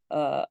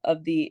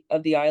of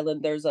the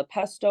island, there's a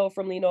pesto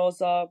from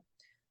Linosa,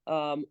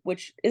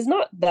 which is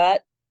not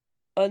that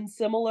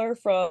unsimilar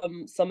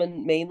from some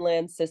in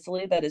mainland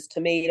Sicily. That is,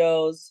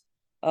 tomatoes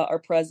are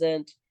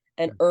present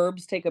and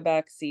herbs take a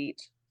back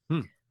seat.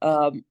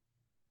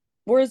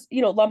 Whereas,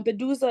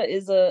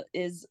 Lampedusa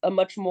is a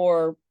much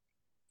more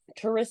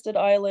touristed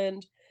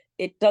island.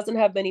 It doesn't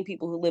have many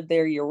people who live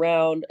there year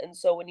round. And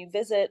so when you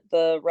visit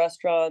the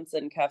restaurants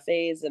and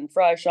cafes and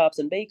fry shops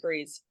and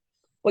bakeries,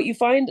 what you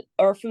find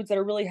are foods that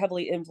are really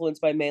heavily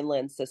influenced by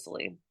mainland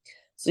Sicily.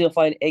 So you'll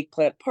find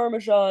eggplant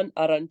parmesan,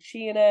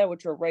 arancine,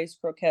 which are rice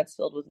croquettes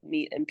filled with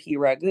meat and pea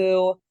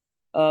ragu,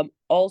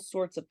 all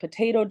sorts of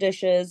potato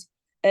dishes,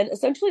 and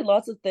essentially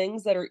lots of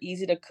things that are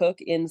easy to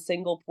cook in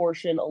single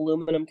portion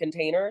aluminum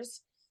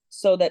containers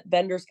so that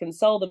vendors can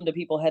sell them to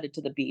people headed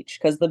to the beach,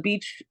 because the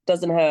beach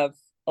doesn't have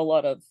a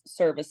lot of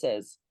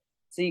services.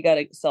 So you got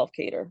to self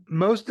cater.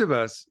 Most of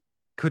us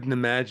couldn't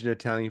imagine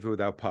Italian food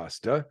without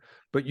pasta,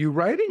 but you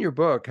write in your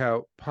book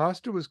how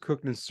pasta was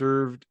cooked and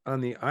served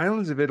on the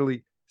islands of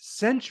Italy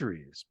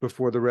centuries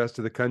before the rest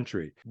of the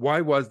country.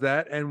 Why was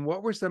that? And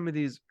what were some of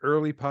these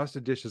early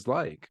pasta dishes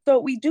like? So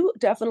we do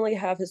definitely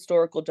have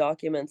historical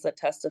documents that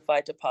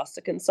testify to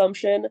pasta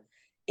consumption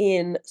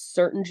in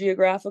certain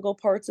geographical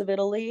parts of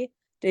Italy,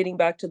 dating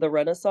back to the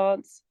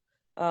Renaissance.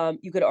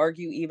 You could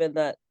argue even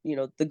that,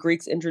 the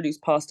Greeks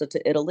introduced pasta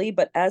to Italy,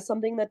 but as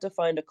something that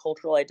defined a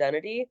cultural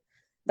identity,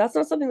 that's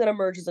not something that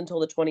emerges until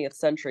the 20th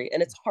century.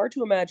 And it's hard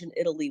to imagine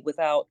Italy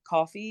without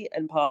coffee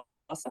and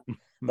pasta.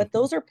 But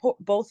those are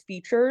both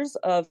features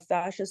of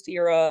fascist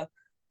era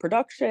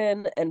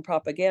production and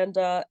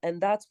propaganda. And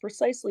that's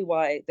precisely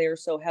why they are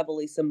so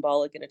heavily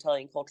symbolic in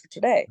Italian culture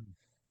today.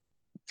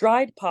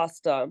 Dried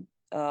pasta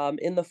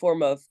in the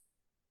form of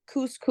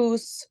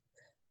couscous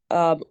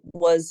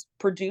was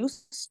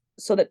produced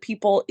so that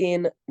people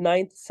in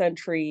 9th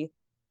century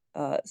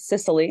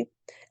Sicily,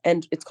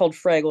 and it's called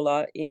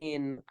fregola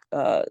in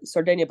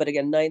Sardinia, but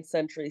again, 9th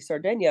century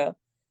Sardinia,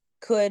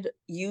 could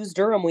use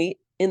durum wheat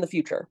in the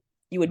future.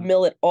 You would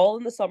mill it all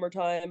in the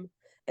summertime,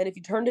 and if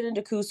you turned it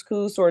into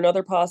couscous or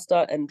another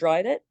pasta and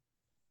dried it,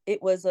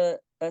 it was a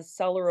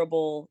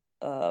cellarable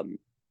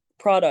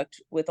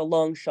product with a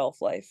long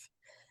shelf life.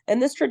 And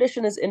this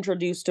tradition is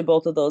introduced to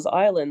both of those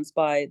islands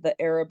by the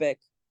Arabic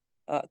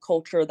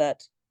culture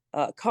that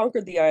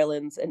conquered the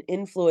islands and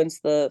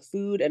influenced the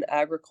food and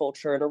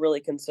agriculture in a really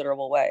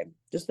considerable way.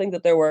 Just think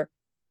that there were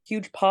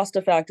huge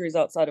pasta factories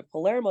outside of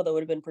Palermo that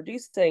would have been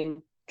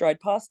producing dried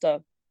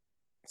pasta,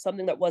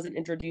 something that wasn't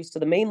introduced to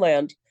the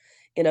mainland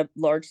in a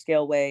large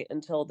scale way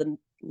until the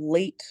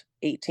late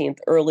 18th,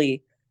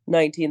 early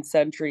 19th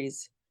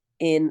centuries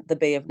in the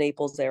Bay of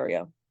Naples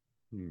area.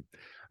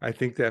 I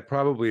think that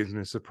probably isn't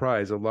a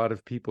surprise a lot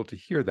of people to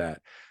hear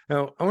that.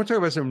 Now, I want to talk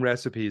about some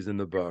recipes in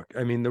the book.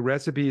 I mean, the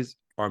recipes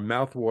are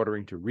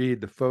mouth-watering to read.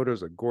 The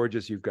photos are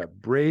gorgeous. You've got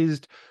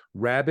braised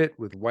rabbit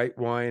with white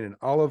wine and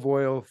olive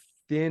oil,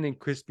 thin and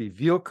crispy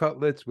veal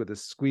cutlets with a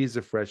squeeze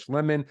of fresh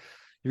lemon.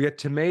 You get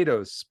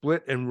tomatoes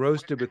split and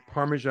roasted with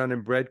Parmesan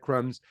and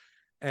breadcrumbs,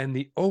 and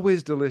the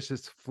always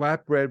delicious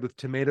flatbread with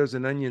tomatoes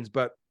and onions.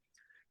 But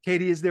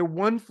Katie, is there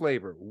one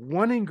flavor,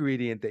 one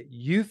ingredient that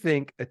you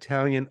think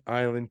Italian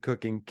island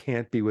cooking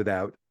can't be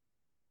without?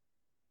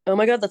 Oh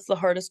my God, that's the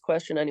hardest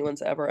question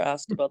anyone's ever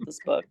asked about this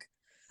book.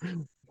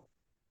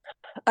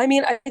 I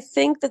mean, I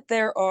think that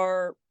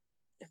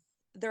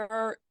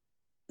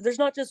there's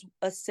not just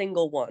a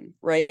single one,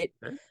 right?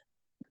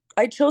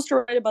 I chose to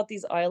write about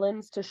these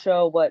islands to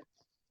show what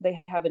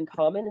they have in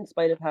common in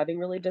spite of having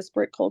really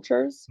disparate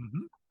cultures,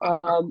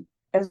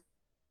 as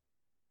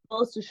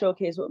well as to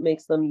showcase what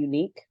makes them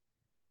unique.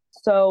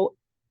 So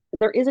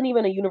there isn't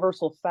even a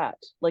universal fat.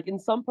 Like in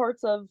some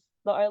parts of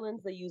the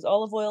islands, they use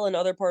olive oil, and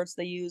other parts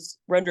they use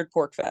rendered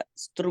pork fat,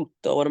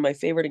 strutto, one of my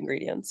favorite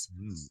ingredients.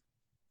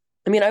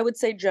 I mean, I would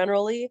say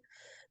generally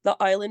the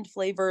island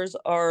flavors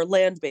are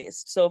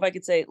land-based. So if I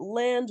could say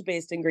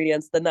land-based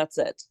ingredients, then that's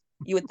it.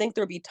 You would think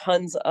there'd be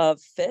tons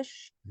of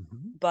fish,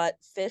 but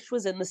fish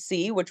was in the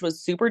sea, which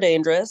was super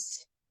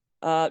dangerous,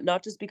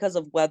 not just because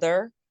of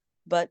weather,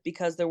 but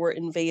because there were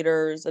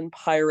invaders and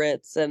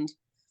pirates, and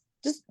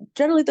just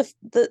generally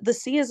the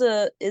sea is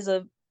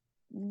a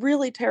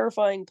really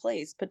terrifying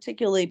place,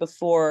 particularly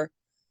before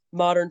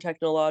modern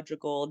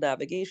technological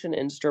navigation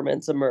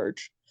instruments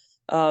emerge.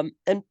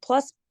 And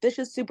plus, fish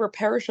is super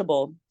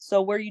perishable.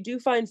 So where you do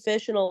find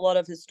fish in a lot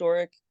of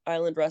historic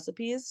island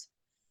recipes,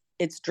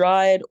 it's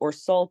dried or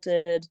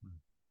salted,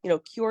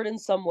 cured in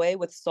some way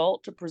with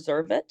salt to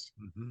preserve it.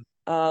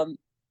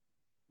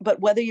 But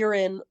whether you're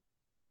in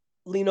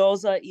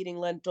Linosa eating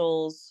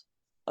lentils,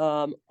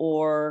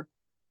 or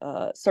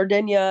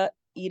Sardinia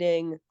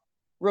eating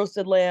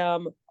roasted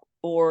lamb,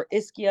 or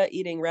Ischia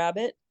eating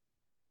rabbit,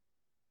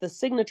 the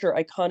signature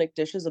iconic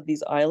dishes of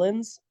these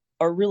islands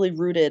are really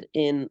rooted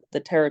in the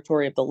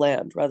territory of the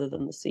land rather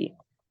than the sea.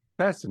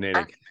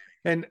 Fascinating.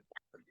 And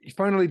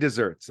finally,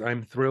 desserts.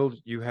 I'm thrilled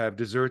you have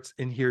desserts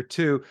in here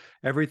too.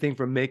 Everything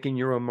from making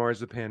your own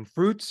marzipan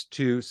fruits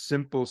to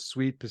simple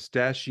sweet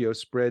pistachio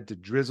spread to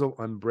drizzle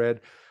on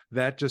bread.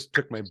 That just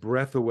took my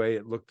breath away.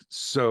 It looked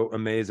so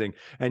amazing.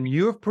 And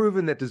you have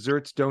proven that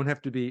desserts don't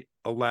have to be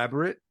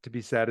elaborate to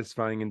be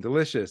satisfying and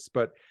delicious.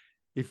 But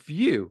if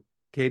you,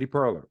 Katie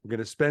Parla, were going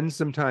to spend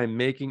some time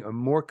making a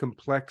more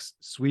complex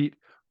sweet,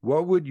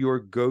 what would your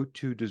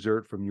go-to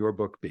dessert from your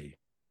book be?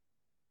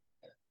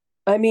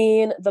 I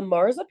mean, the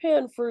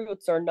marzipan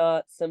fruits are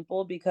not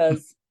simple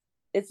because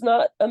it's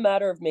not a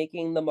matter of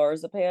making the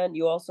marzipan.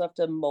 You also have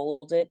to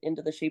mold it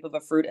into the shape of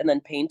a fruit and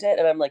then paint it.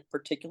 And I'm like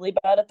particularly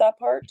bad at that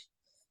part.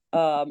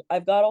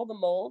 I've got all the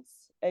molds,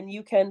 and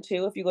you can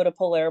too. If you go to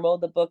Palermo,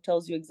 the book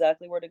tells you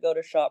exactly where to go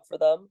to shop for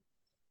them.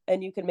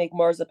 And you can make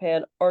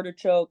marzipan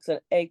artichokes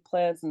and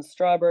eggplants and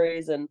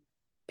strawberries and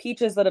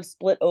peaches that have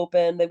split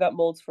open. They've got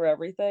molds for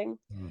everything.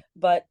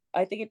 But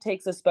I think it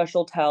takes a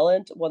special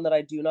talent, one that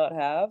I do not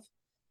have,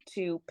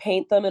 to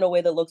paint them in a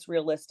way that looks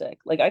realistic.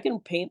 Like I can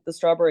paint the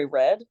strawberry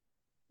red,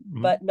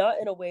 but not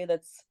in a way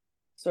that's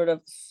sort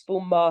of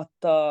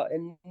sfumata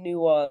and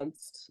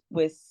nuanced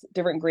with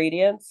different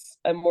ingredients.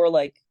 I'm more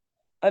like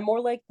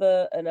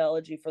the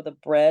analogy for the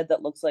bread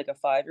that looks like a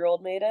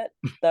 5-year-old made it.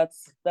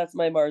 That's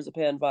my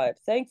marzipan vibe.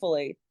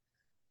 Thankfully,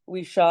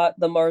 we shot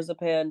the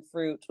marzipan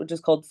fruit, which is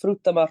called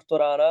frutta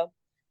martorana,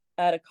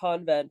 at a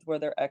convent where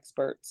they're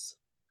experts.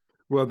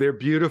 Well, they're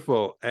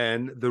beautiful.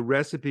 And the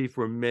recipe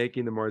for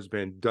making the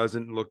marzipan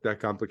doesn't look that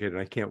complicated.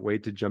 I can't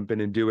wait to jump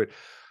in and do it.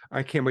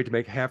 I can't wait to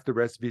make half the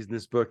recipes in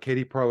this book.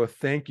 Katie Parla,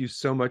 thank you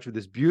so much for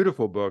this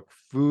beautiful book,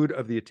 Food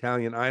of the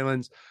Italian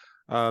Islands.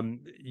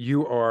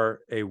 You are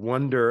a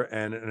wonder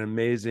and an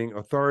amazing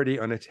authority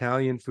on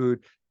Italian food.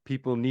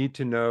 People need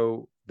to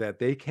know that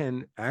they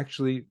can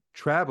actually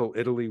travel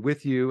Italy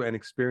with you and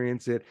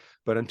experience it.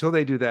 But until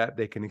they do that,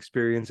 they can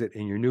experience it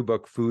in your new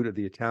book, Food of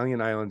the Italian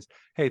Islands.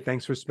 Hey,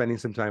 thanks for spending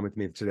some time with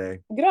me today.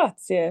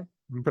 Grazie.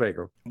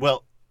 Prego.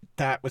 Well,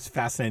 that was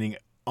fascinating.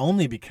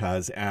 only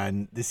because,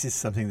 and this is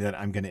something that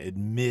I'm going to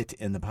admit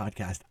in the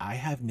podcast, I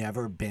have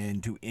never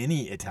been to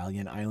any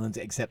Italian islands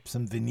except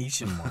some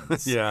Venetian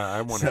ones. Yeah,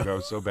 I want to go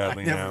so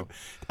badly now.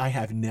 I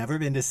have never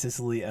been to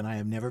Sicily, and I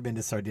have never been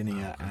to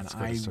Sardinia, and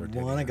I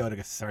want to go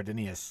to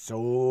Sardinia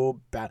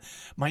so bad.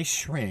 My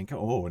shrink,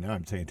 now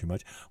I'm saying too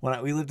much.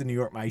 When we lived in New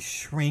York, my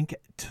shrink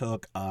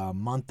took a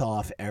month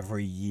off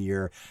every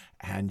year,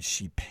 and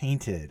she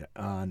painted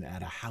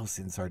at a house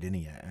in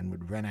Sardinia and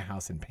would rent a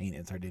house and paint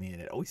in Sardinia.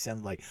 And it always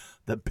sounded like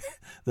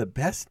the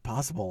best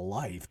possible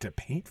life to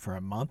paint for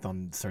a month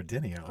on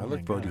Sardinia. I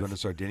look forward to going to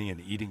Sardinia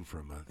and eating for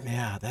a month.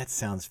 Yeah, that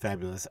sounds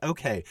fabulous.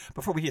 Okay,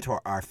 before we get to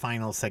our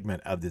final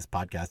segment of this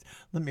podcast,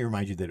 let me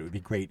remind you that it would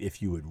be great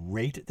if you would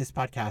rate this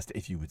podcast,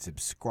 if you would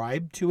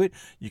subscribe to it.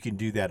 You can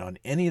do that on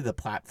any of the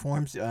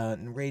platforms.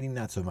 Rating,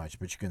 not so much,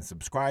 but you can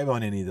subscribe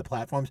on any of the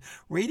platforms.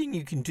 Rating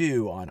you can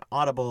do on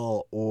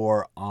Audible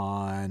or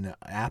on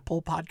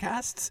Apple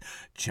Podcasts.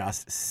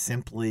 Just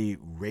simply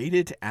rate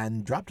it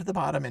and drop to the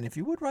bottom. And if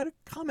you would write a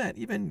comment,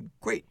 even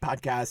great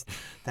podcast,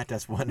 that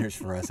does wonders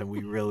for us. And we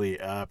really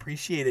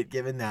appreciate it,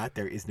 given that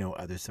there is no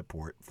other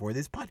support for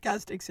this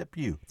podcast except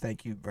you.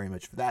 Thank you very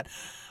much for that.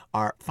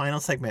 Our final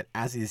segment,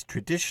 as is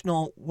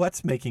traditional,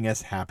 what's making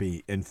us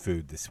happy in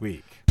food this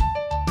week?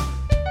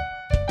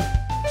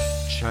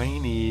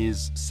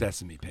 Chinese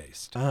sesame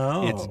paste.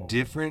 Oh. It's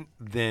different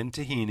than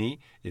tahini.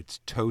 It's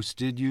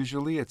toasted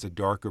usually. It's a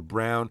darker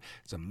brown.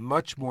 It's a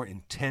much more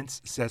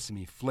intense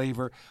sesame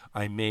flavor.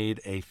 I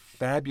made a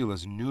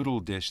fabulous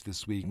noodle dish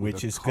this week.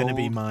 Which is going to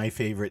be my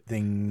favorite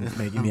thing that's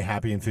making me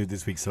happy in food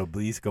this week, so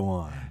please go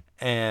on.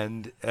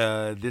 And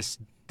this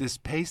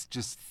paste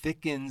just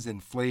thickens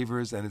and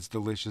flavors, and it's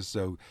delicious.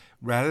 So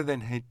rather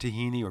than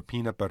tahini or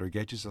peanut butter,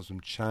 get yourself some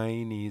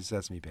Chinese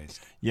sesame paste.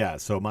 Yeah,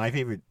 so my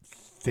favorite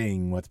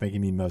thing, what's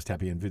making me most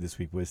happy in food this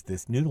week, was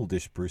this noodle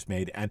dish Bruce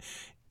made. And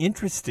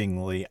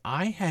interestingly,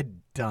 I had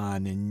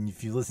done, and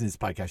if you listen to this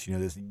podcast, you know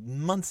this,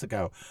 months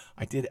ago,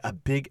 I did a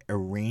big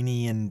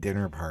Iranian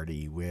dinner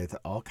party with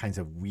all kinds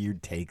of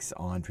weird takes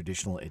on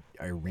traditional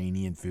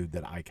Iranian food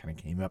that I kind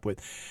of came up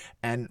with.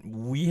 And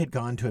we had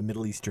gone to a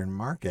Middle Eastern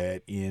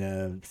market in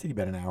a city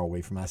about an hour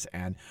away from us,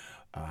 and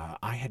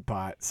I had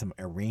bought some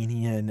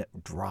Iranian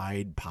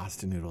dried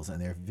pasta noodles,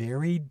 and they're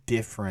very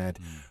different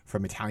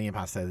from Italian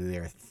pasta.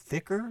 They're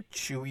thicker,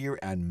 chewier,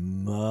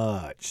 and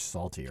much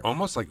saltier.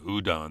 Almost like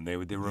udon. They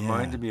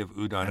reminded me of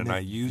udon, and I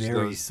used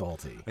very those.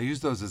 Salty. I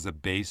used those as a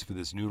base for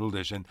this noodle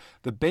dish, and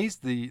the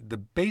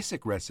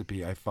basic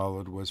recipe I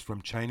followed was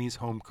from Chinese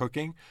Home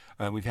Cooking.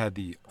 We've had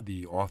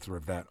the author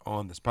of that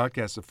on this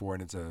podcast before,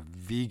 and it's a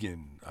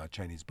vegan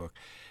Chinese book.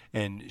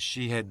 And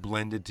she had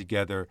blended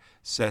together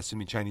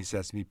Chinese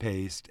sesame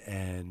paste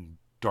and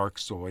dark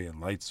soy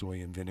and light soy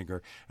and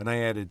vinegar. And I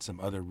added some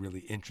other really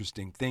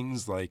interesting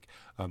things like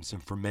some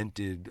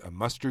fermented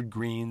mustard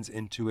greens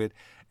into it.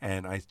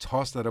 And I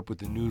tossed that up with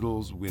the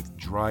noodles with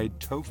dried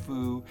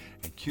tofu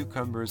and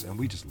cucumbers, and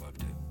we just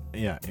loved it.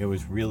 Yeah, it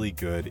was really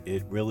good.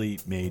 It really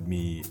made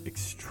me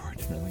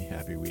extraordinarily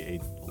happy. We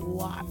ate a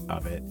lot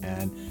of it,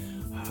 and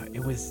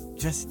it was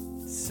just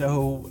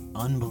so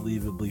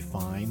unbelievably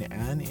fine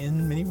and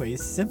in many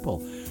ways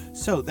simple.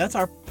 So that's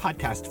our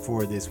podcast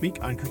for this week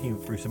on Cooking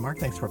with Bruce and Mark.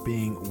 Thanks for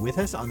being with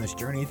us on this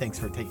journey. Thanks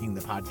for taking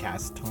the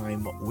podcast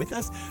time with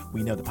us.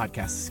 We know the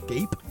podcast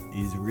scape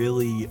is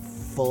really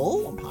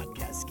full.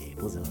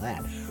 Listen to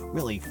that.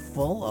 Really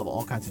full of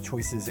all kinds of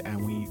choices,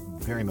 and we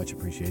very much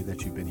appreciate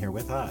that you've been here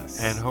with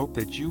us. And hope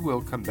that you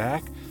will come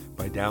back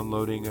by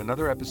downloading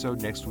another episode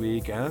next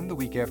week and the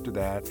week after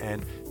that,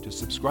 and just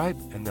subscribe,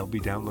 and they'll be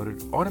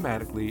downloaded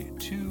automatically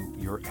to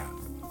your app.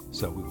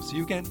 So we will see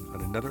you again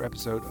on another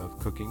episode of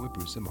Cooking with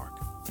Bruce and Mark.